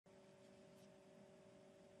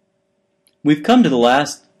We've come to the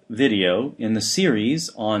last video in the series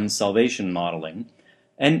on solvation modeling,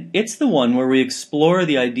 and it's the one where we explore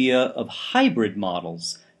the idea of hybrid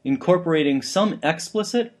models, incorporating some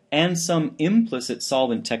explicit and some implicit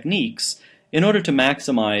solvent techniques in order to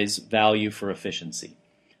maximize value for efficiency.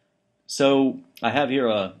 So I have here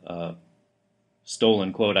a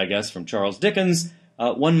stolen quote, I guess, from Charles Dickens.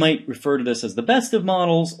 One might refer to this as the best of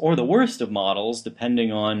models or the worst of models,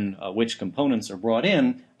 depending on which components are brought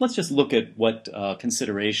in. Let's just look at what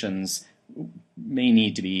considerations may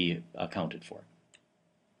need to be accounted for.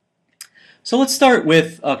 So let's start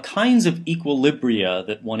with kinds of equilibria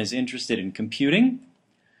that one is interested in computing.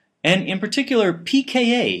 And in particular,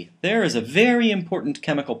 pKa. There is a very important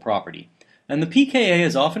chemical property. And the pKa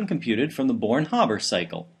is often computed from the Born-Haber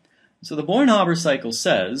cycle. So the Born-Haber cycle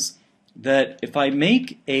says that if I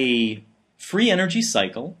make a free energy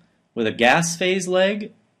cycle with a gas phase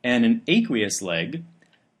leg and an aqueous leg,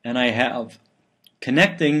 and I have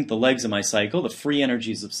connecting the legs of my cycle, the free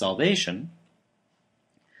energies of solvation,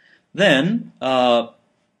 then the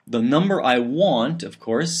number I want, of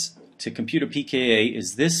course, to compute a pKa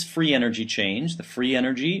is this free energy change, the free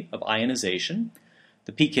energy of ionization.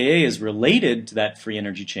 The pKa is related to that free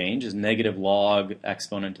energy change as negative log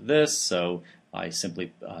exponent of this, so I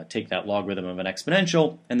simply take that logarithm of an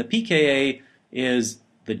exponential, and the pKa is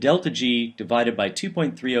the delta G divided by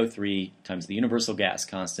 2.303 times the universal gas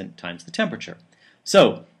constant times the temperature.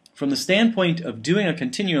 So, from the standpoint of doing a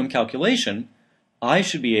continuum calculation, I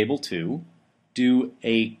should be able to do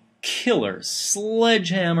a killer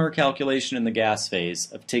sledgehammer calculation in the gas phase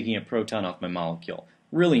of taking a proton off my molecule.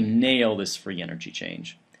 Really nail this free energy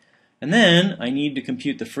change. And then I need to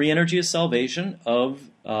compute the free energy of solvation of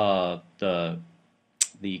the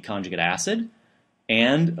conjugate acid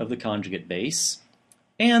and of the conjugate base.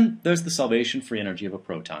 And there's the solvation free energy of a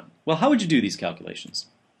proton. Well, how would you do these calculations?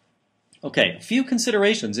 Okay, a few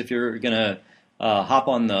considerations if you're going to hop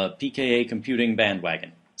on the pKa computing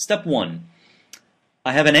bandwagon. Step one,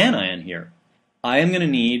 I have an anion here. I am going to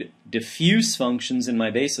need diffuse functions in my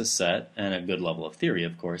basis set, and a good level of theory,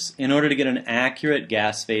 of course, in order to get an accurate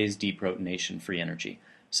gas phase deprotonation free energy.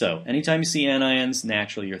 So, anytime you see anions,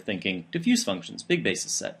 naturally you're thinking diffuse functions, big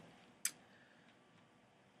basis set.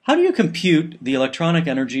 How do you compute the electronic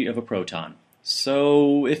energy of a proton?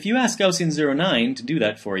 So, if you ask Gaussian 09 to do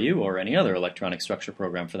that for you, or any other electronic structure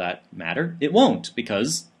program for that matter, it won't,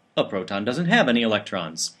 because a proton doesn't have any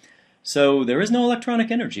electrons. So, there is no electronic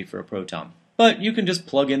energy for a proton. But you can just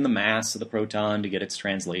plug in the mass of the proton to get its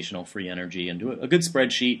translational free energy and do a good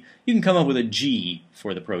spreadsheet. You can come up with a G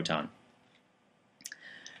for the proton.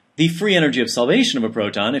 The free energy of solvation of a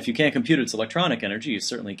proton, if you can't compute its electronic energy, you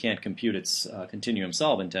certainly can't compute its continuum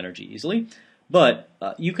solvent energy easily. But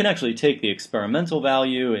you can actually take the experimental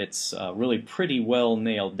value. It's really pretty well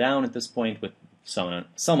nailed down at this point with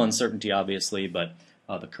some uncertainty, obviously, but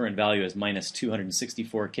the current value is minus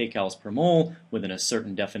 264 kcals per mole within a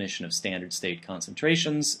certain definition of standard state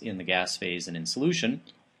concentrations in the gas phase and in solution.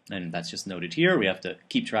 And that's just noted here. We have to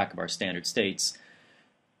keep track of our standard states.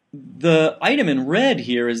 The item in red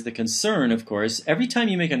here is the concern, of course, every time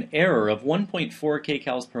you make an error of 1.4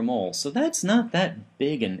 kcals per mole. So that's not that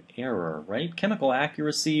big an error, right? Chemical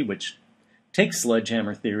accuracy, which takes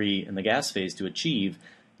sledgehammer theory in the gas phase to achieve,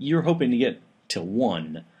 you're hoping to get to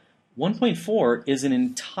 1. 1.4 is an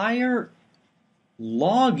entire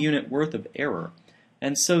log unit worth of error.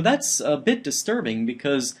 And so that's a bit disturbing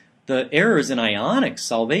because the errors in ionic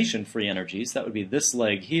solvation free energies, that would be this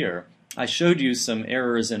leg here, I showed you some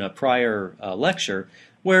errors in a prior lecture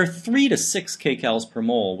where 3 to 6 kcals per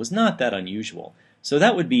mole was not that unusual. So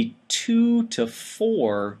that would be 2 to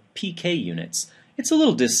 4 pK units. It's a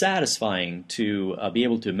little dissatisfying to be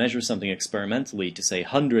able to measure something experimentally to say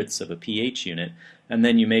hundredths of a pH unit, and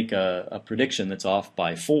then you make a prediction that's off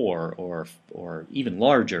by 4 or even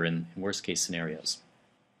larger in worst case scenarios.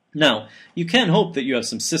 Now, you can hope that you have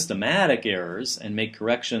some systematic errors and make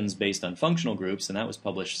corrections based on functional groups, and that was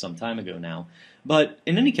published some time ago now. But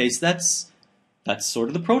in any case, that's sort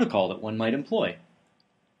of the protocol that one might employ.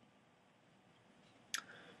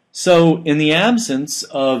 So, in the absence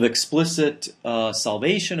of explicit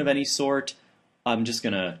solvation of any sort, I'm just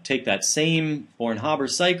going to take that same Born-Haber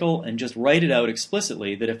cycle and just write it out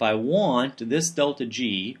explicitly that if I want this delta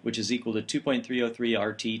G, which is equal to 2.303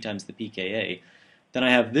 RT times the pKa, then I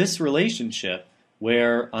have this relationship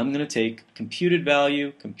where I'm going to take computed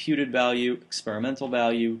value, experimental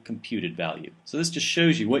value, computed value. So this just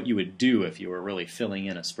shows you what you would do if you were really filling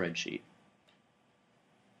in a spreadsheet.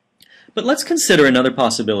 But let's consider another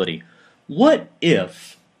possibility. What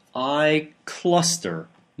if I cluster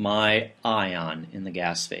my ion in the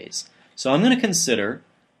gas phase? So I'm going to consider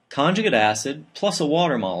conjugate acid plus a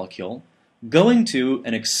water molecule going to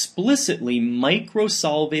an explicitly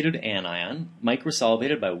microsolvated anion,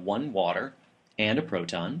 microsolvated by one water and a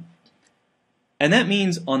proton. And that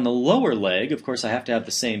means on the lower leg, of course, I have to have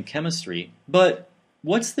the same chemistry, but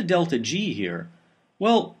what's the delta G here?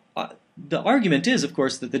 Well, the argument is, of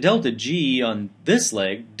course, that the delta G on this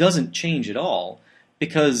leg doesn't change at all,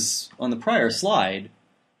 because on the prior slide,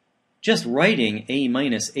 just writing A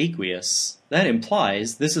minus aqueous, that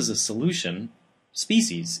implies this is a solution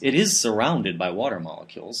species. It is surrounded by water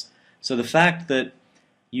molecules. So the fact that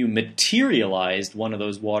you materialized one of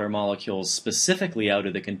those water molecules specifically out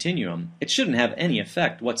of the continuum, it shouldn't have any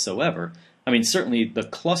effect whatsoever. I mean, certainly the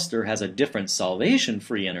cluster has a different solvation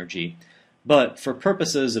free energy, but for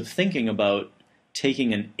purposes of thinking about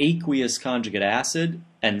taking an aqueous conjugate acid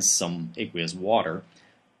and some aqueous water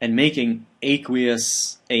and making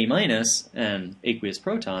aqueous A minus and aqueous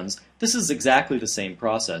protons, this is exactly the same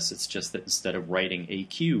process. It's just that instead of writing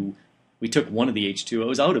AQ, we took one of the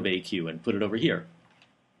H2Os out of AQ and put it over here.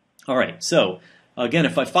 All right, so again,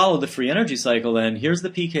 if I follow the free energy cycle, then here's the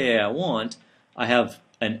pKa I want. I have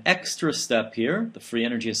an extra step here, the free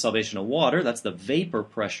energy of solvation of water. That's the vapor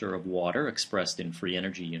pressure of water expressed in free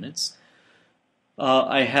energy units.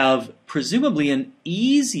 I have presumably an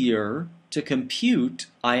easier to compute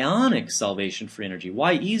ionic solvation free energy.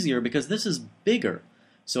 Why easier? Because this is bigger.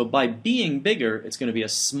 So by being bigger, it's going to be a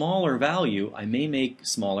smaller value. I may make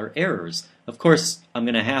smaller errors. Of course, I'm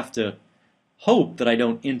going to have to hope that I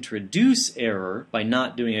don't introduce error by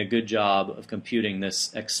not doing a good job of computing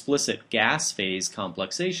this explicit gas phase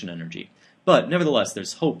complexation energy. But nevertheless,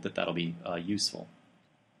 there's hope that that'll be useful.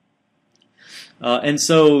 And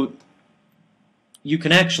so you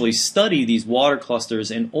can actually study these water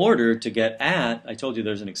clusters in order to get at, I told you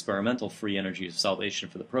there's an experimental free energy of solvation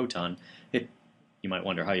for the proton. You might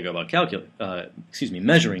wonder how you go about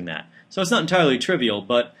measuring that. So it's not entirely trivial,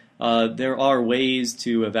 but there are ways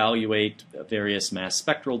to evaluate various mass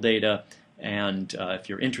spectral data, and if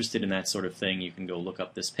you're interested in that sort of thing, you can go look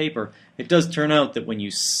up this paper. It does turn out that when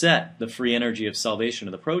you set the free energy of solvation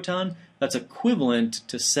of the proton, that's equivalent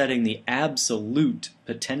to setting the absolute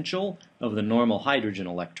potential of the normal hydrogen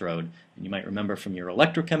electrode. And you might remember from your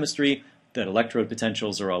electrochemistry that electrode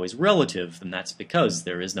potentials are always relative, and that's because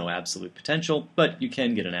there is no absolute potential, but you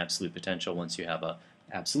can get an absolute potential once you have an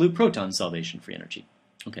absolute proton solvation free energy.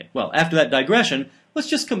 Okay, well, after that digression, let's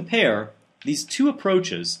just compare these two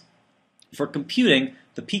approaches for computing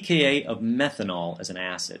the pKa of methanol as an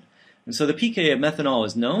acid. And so the pKa of methanol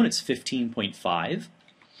is known, it's 15.5.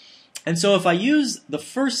 And so if I use the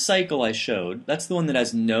first cycle I showed, that's the one that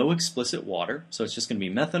has no explicit water, so it's just going to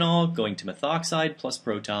be methanol going to methoxide plus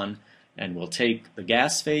proton, and we'll take the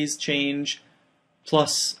gas phase change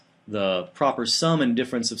plus the proper sum and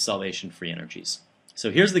difference of solvation free energies. So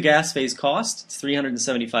here's the gas phase cost. It's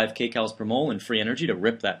 375 kcals per mole in free energy to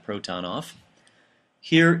rip that proton off.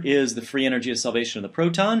 Here is the free energy of solvation of the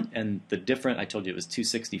proton, and the different, I told you it was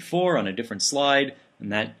 264 on a different slide,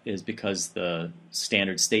 and that is because the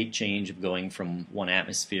standard state change of going from 1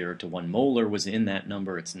 atmosphere to 1 molar was in that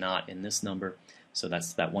number. It's not in this number, so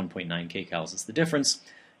that's that 1.9 kcals is the difference.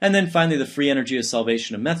 And then finally the free energy of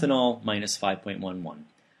solvation of methanol, minus 5.11.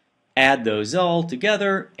 Add those all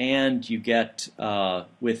together, and you get,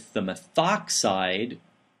 with the methoxide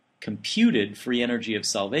computed free energy of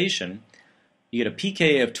solvation, you get a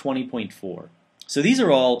pKa of 20.4. So these are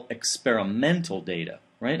all experimental data,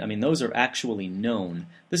 right? I mean, those are actually known.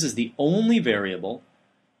 This is the only variable,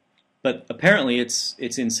 but apparently it's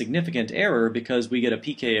in significant error because we get a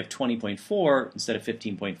pKa of 20.4 instead of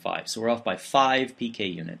 15.5. So we're off by 5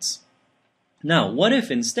 pK units. Now, what if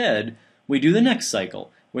instead we do the next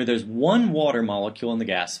cycle, where there's one water molecule in the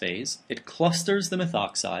gas phase, it clusters the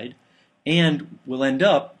methoxide, and we'll end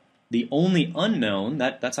up, the only unknown,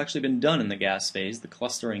 that's actually been done in the gas phase, the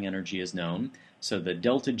clustering energy is known, so the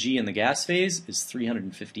delta G in the gas phase is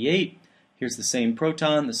 358. Here's the same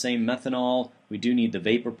proton, the same methanol. We do need the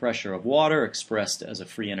vapor pressure of water expressed as a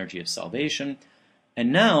free energy of solvation.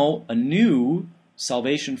 And now a new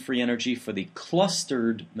solvation free energy for the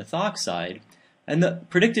clustered methoxide, and the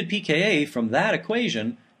predicted pKa from that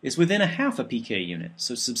equation is within a half a pK unit,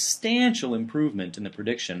 so substantial improvement in the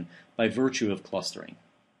prediction by virtue of clustering.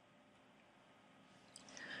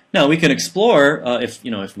 Now we can explore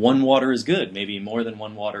if one water is good, maybe more than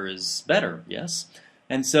one water is better, yes?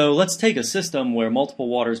 And so let's take a system where multiple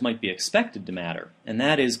waters might be expected to matter, and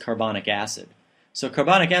that is carbonic acid. So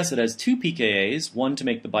carbonic acid has two pKa's, one to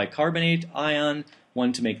make the bicarbonate ion,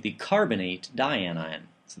 one to make the carbonate dianion.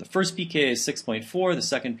 So the first pKa is 6.4, the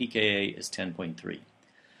second pKa is 10.3.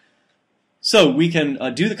 So we can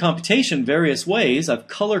do the computation various ways. I've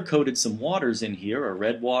color-coded some waters in here, a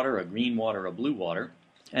red water, a green water, a blue water.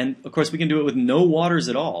 And of course we can do it with no waters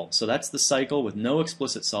at all. So that's the cycle with no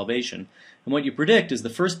explicit solvation. And what you predict is the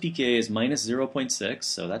first pKa is minus 0.6,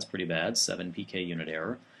 so that's pretty bad, 7 pK unit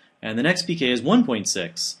error. And the next pKa is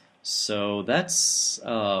 1.6, so that's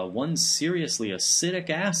one seriously acidic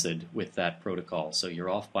acid with that protocol. So you're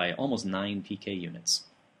off by almost 9 pK units.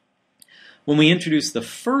 When we introduce the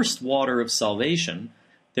first water of solvation,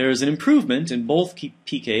 there's an improvement in both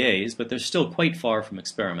pKa's, but they're still quite far from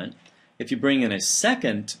experiment. If you bring in a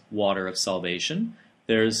second water of solvation,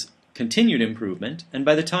 there's continued improvement, and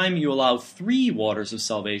by the time you allow 3 waters of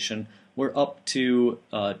solvation, we're up to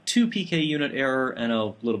 2 pK unit error and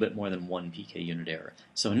a little bit more than 1 pK unit error.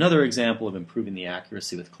 So another example of improving the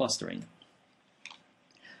accuracy with clustering.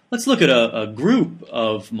 Let's look at a group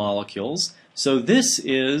of molecules. So this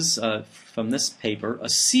is, from this paper, a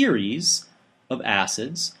series of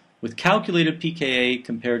acids with calculated pKa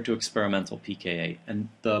compared to experimental pKa. And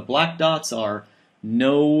the black dots are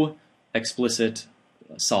no explicit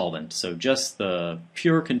solvent, so just the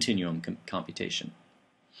pure continuum computation.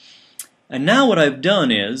 And now what I've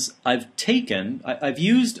done is I've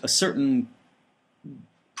used a certain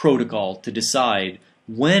protocol to decide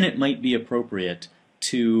when it might be appropriate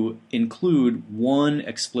to include one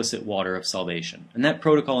explicit water of solvation. And that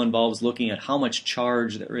protocol involves looking at how much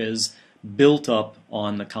charge there is built up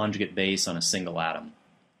on the conjugate base on a single atom.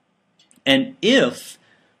 And if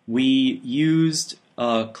we used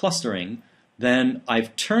clustering, then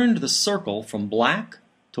I've turned the circle from black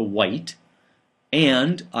to white,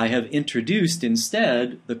 and I have introduced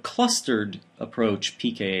instead the clustered approach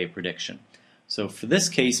pKa prediction. So for this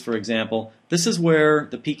case, for example, this is where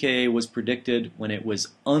the pKa was predicted when it was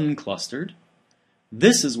unclustered.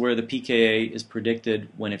 This is where the pKa is predicted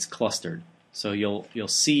when it's clustered. So you'll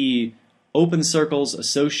see open circles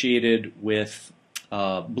associated with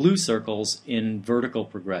blue circles in vertical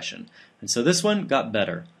progression. And so this one got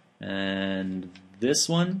better, and this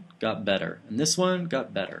one got better, and this one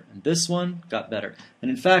got better, and this one got better. And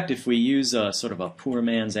in fact, if we use a sort of a poor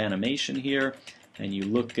man's animation here, and you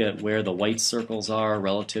look at where the white circles are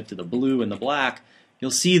relative to the blue and the black,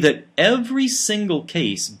 you'll see that every single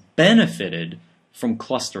case benefited from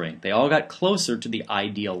clustering. They all got closer to the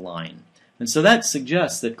ideal line. And so that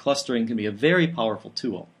suggests that clustering can be a very powerful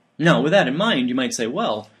tool. Now, with that in mind, you might say,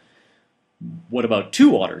 well, what about 2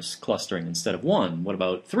 waters clustering instead of 1? What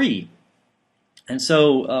about 3? And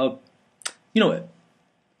so,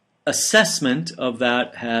 assessment of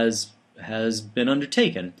that has been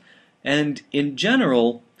undertaken. And in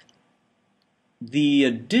general, the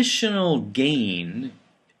additional gain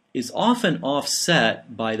is often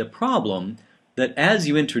offset by the problem that as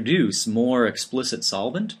you introduce more explicit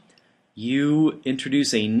solvent, you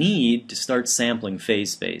introduce a need to start sampling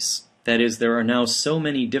phase space. That is, there are now so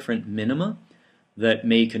many different minima that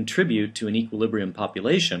may contribute to an equilibrium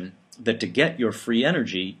population that to get your free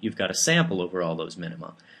energy, you've got to sample over all those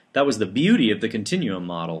minima. That was the beauty of the continuum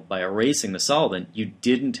model. By erasing the solvent, you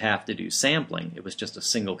didn't have to do sampling. It was just a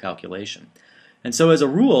single calculation. And so as a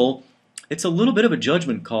rule, it's a little bit of a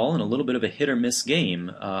judgment call and a little bit of a hit or miss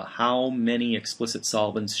game. How many explicit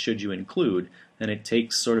solvents should you include? And it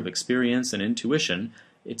takes sort of experience and intuition.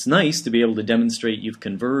 It's nice to be able to demonstrate you've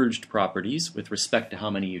converged properties with respect to how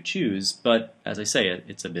many you choose, but as I say,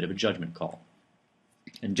 it's a bit of a judgment call.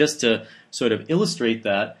 And just to sort of illustrate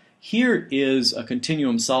that, here is a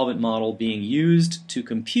continuum solvent model being used to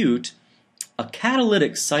compute a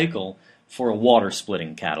catalytic cycle for a water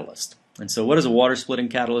splitting catalyst. And so what does a water splitting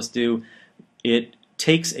catalyst do? It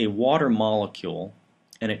takes a water molecule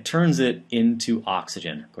and it turns it into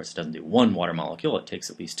oxygen. Of course, it doesn't do one water molecule. It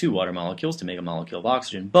takes at least 2 water molecules to make a molecule of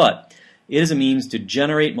oxygen. But it is a means to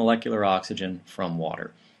generate molecular oxygen from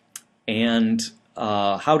water. And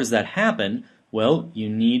how does that happen? Well, you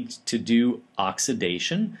need to do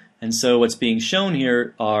oxidation. And so what's being shown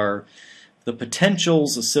here are the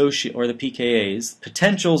potentials associated, or the pKa's,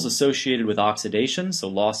 potentials associated with oxidation. So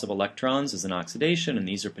loss of electrons is an oxidation, and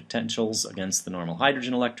these are potentials against the normal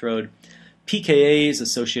hydrogen electrode. pKa's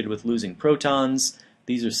associated with losing protons.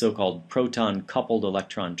 These are so-called proton-coupled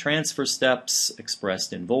electron transfer steps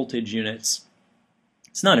expressed in voltage units.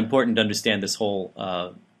 It's not important to understand this whole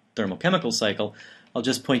thermochemical cycle. I'll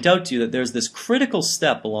just point out to you that there's this critical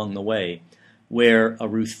step along the way where a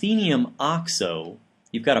ruthenium oxo,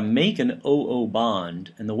 you've got to make an OO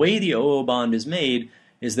bond, and the way the OO bond is made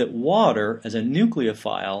is that water, as a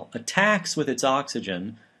nucleophile, attacks with its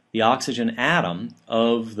oxygen the oxygen atom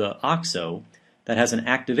of the oxo that has an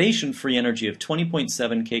activation free energy of 20.7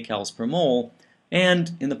 kcals per mole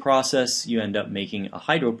And in the process, you end up making a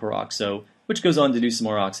hydroperoxo, which goes on to do some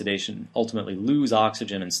more oxidation, ultimately lose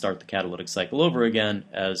oxygen and start the catalytic cycle over again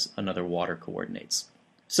as another water coordinates.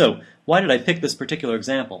 So, why did I pick this particular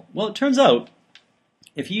example? Well, it turns out,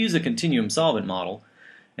 if you use a continuum solvent model,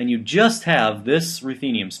 and you just have this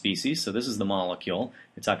ruthenium species, so this is the molecule,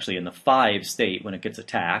 it's actually in the 5 state when it gets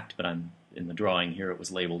attacked, but in the drawing here it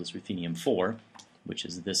was labeled as ruthenium 4, which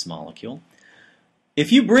is this molecule.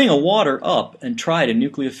 If you bring a water up and try to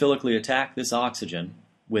nucleophilically attack this oxygen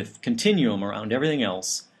with continuum around everything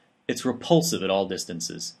else, it's repulsive at all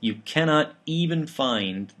distances. You cannot even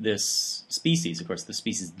find this species. Of course, the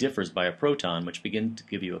species differs by a proton, which begins to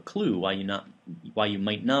give you a clue why you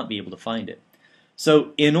might not be able to find it.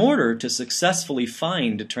 So in order to successfully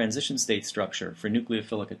find a transition state structure for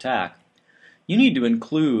nucleophilic attack, you need to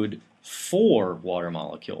include 4 water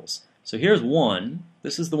molecules. So here's one.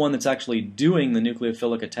 This is the one that's actually doing the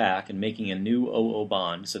nucleophilic attack and making a new OO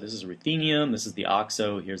bond. So this is ruthenium, this is the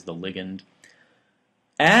oxo, here's the ligand.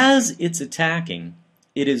 As it's attacking,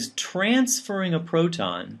 it is transferring a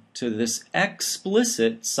proton to this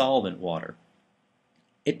explicit solvent water.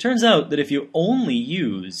 It turns out that if you only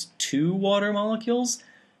use 2 water molecules,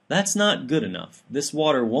 that's not good enough. This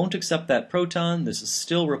water won't accept that proton, this is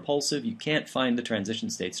still repulsive, you can't find the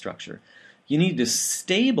transition state structure. You need to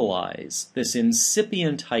stabilize this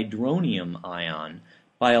incipient hydronium ion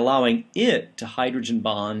by allowing it to hydrogen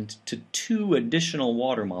bond to 2 additional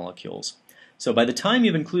water molecules. So by the time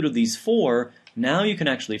you've included these 4, now you can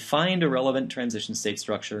actually find a relevant transition state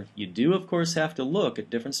structure. You do, of course, have to look at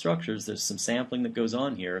different structures. There's some sampling that goes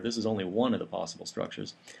on here. This is only one of the possible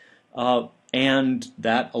structures. And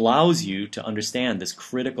that allows you to understand this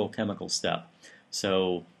critical chemical step.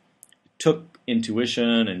 So it took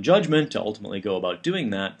intuition and judgment to ultimately go about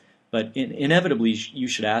doing that, but inevitably you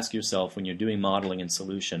should ask yourself when you're doing modeling in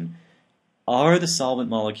solution, are the solvent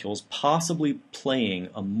molecules possibly playing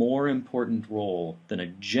a more important role than a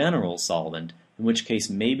general solvent, in which case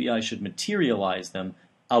maybe I should materialize them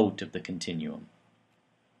out of the continuum?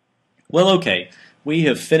 Well, okay, we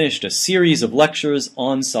have finished a series of lectures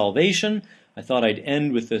on solvation. I thought I'd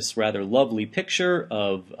end with this rather lovely picture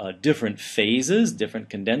of different phases, different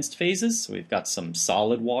condensed phases. So we've got some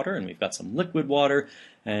solid water and we've got some liquid water,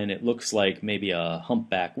 and it looks like maybe a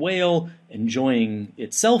humpback whale enjoying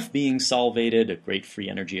itself being solvated, a great free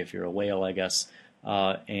energy if you're a whale, I guess.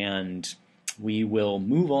 And we will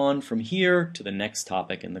move on from here to the next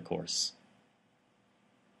topic in the course.